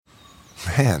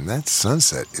Man, that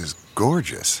sunset is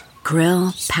gorgeous.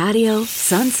 Grill, patio,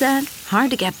 sunset.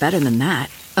 Hard to get better than that.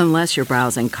 Unless you're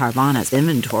browsing Carvana's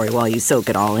inventory while you soak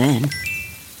it all in.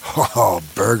 Oh,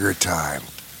 burger time.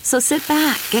 So sit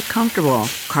back, get comfortable.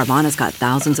 Carvana's got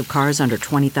thousands of cars under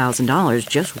 $20,000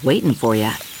 just waiting for you.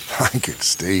 I could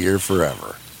stay here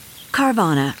forever.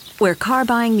 Carvana, where car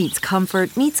buying meets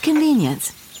comfort meets convenience.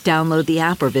 Download the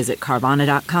app or visit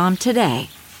Carvana.com today.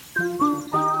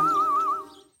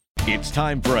 It's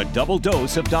time for a double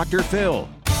dose of Dr. Phil.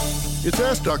 It's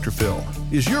Ask Dr. Phil.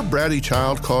 Is your bratty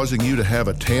child causing you to have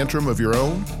a tantrum of your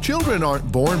own? Children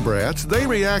aren't born brats. They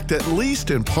react at least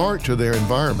in part to their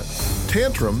environment.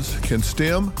 Tantrums can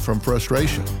stem from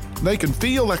frustration. They can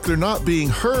feel like they're not being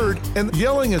heard, and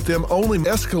yelling at them only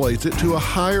escalates it to a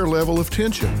higher level of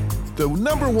tension. The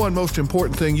number one most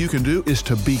important thing you can do is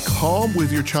to be calm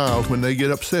with your child when they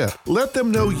get upset. Let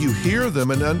them know you hear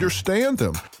them and understand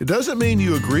them. It doesn't mean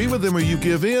you agree with them or you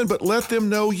give in, but let them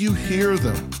know you hear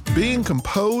them. Being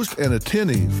composed and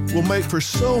attentive will make for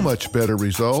so much better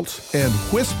results, and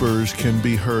whispers can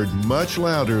be heard much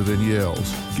louder than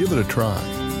yells. Give it a try.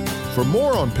 For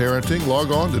more on parenting,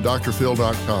 log on to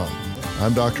drphil.com.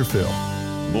 I'm Dr. Phil.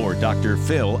 More Dr.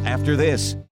 Phil after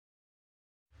this.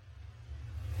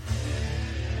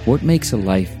 What makes a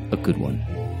life a good one?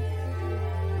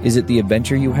 Is it the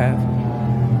adventure you have?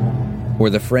 Or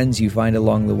the friends you find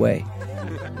along the way?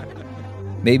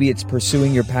 Maybe it's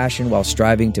pursuing your passion while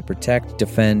striving to protect,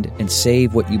 defend, and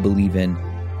save what you believe in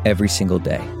every single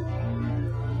day.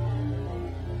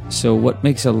 So what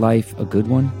makes a life a good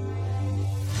one?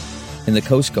 In the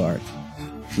Coast Guard,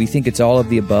 we think it's all of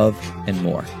the above and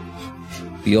more.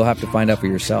 But you'll have to find out for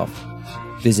yourself.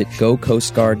 Visit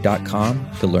gocoastguard.com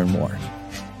to learn more.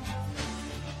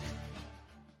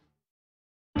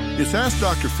 It's Ask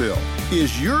Dr. Phil.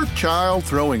 Is your child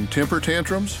throwing temper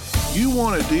tantrums? You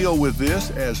want to deal with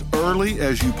this as early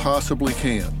as you possibly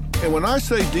can. And when I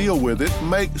say deal with it,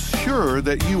 make sure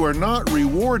that you are not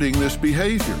rewarding this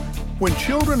behavior. When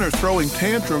children are throwing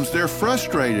tantrums, they're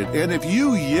frustrated, and if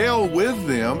you yell with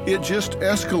them, it just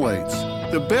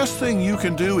escalates. The best thing you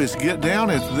can do is get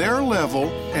down at their level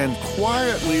and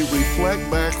quietly reflect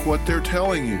back what they're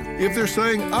telling you. If they're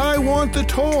saying, "I want the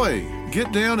toy,"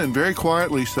 get down and very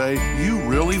quietly say, "You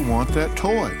really want that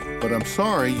toy, but I'm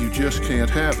sorry, you just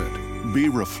can't have it." Be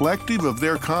reflective of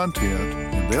their content,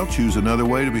 and they'll choose another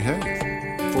way to behave.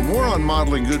 For more on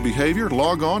modeling good behavior,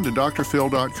 log on to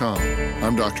drphil.com.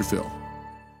 I'm Dr. Phil.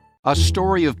 A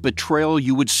story of betrayal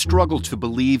you would struggle to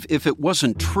believe if it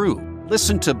wasn't true.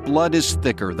 Listen to Blood is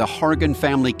Thicker, The Hargan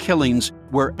Family Killings,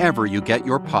 wherever you get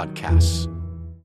your podcasts.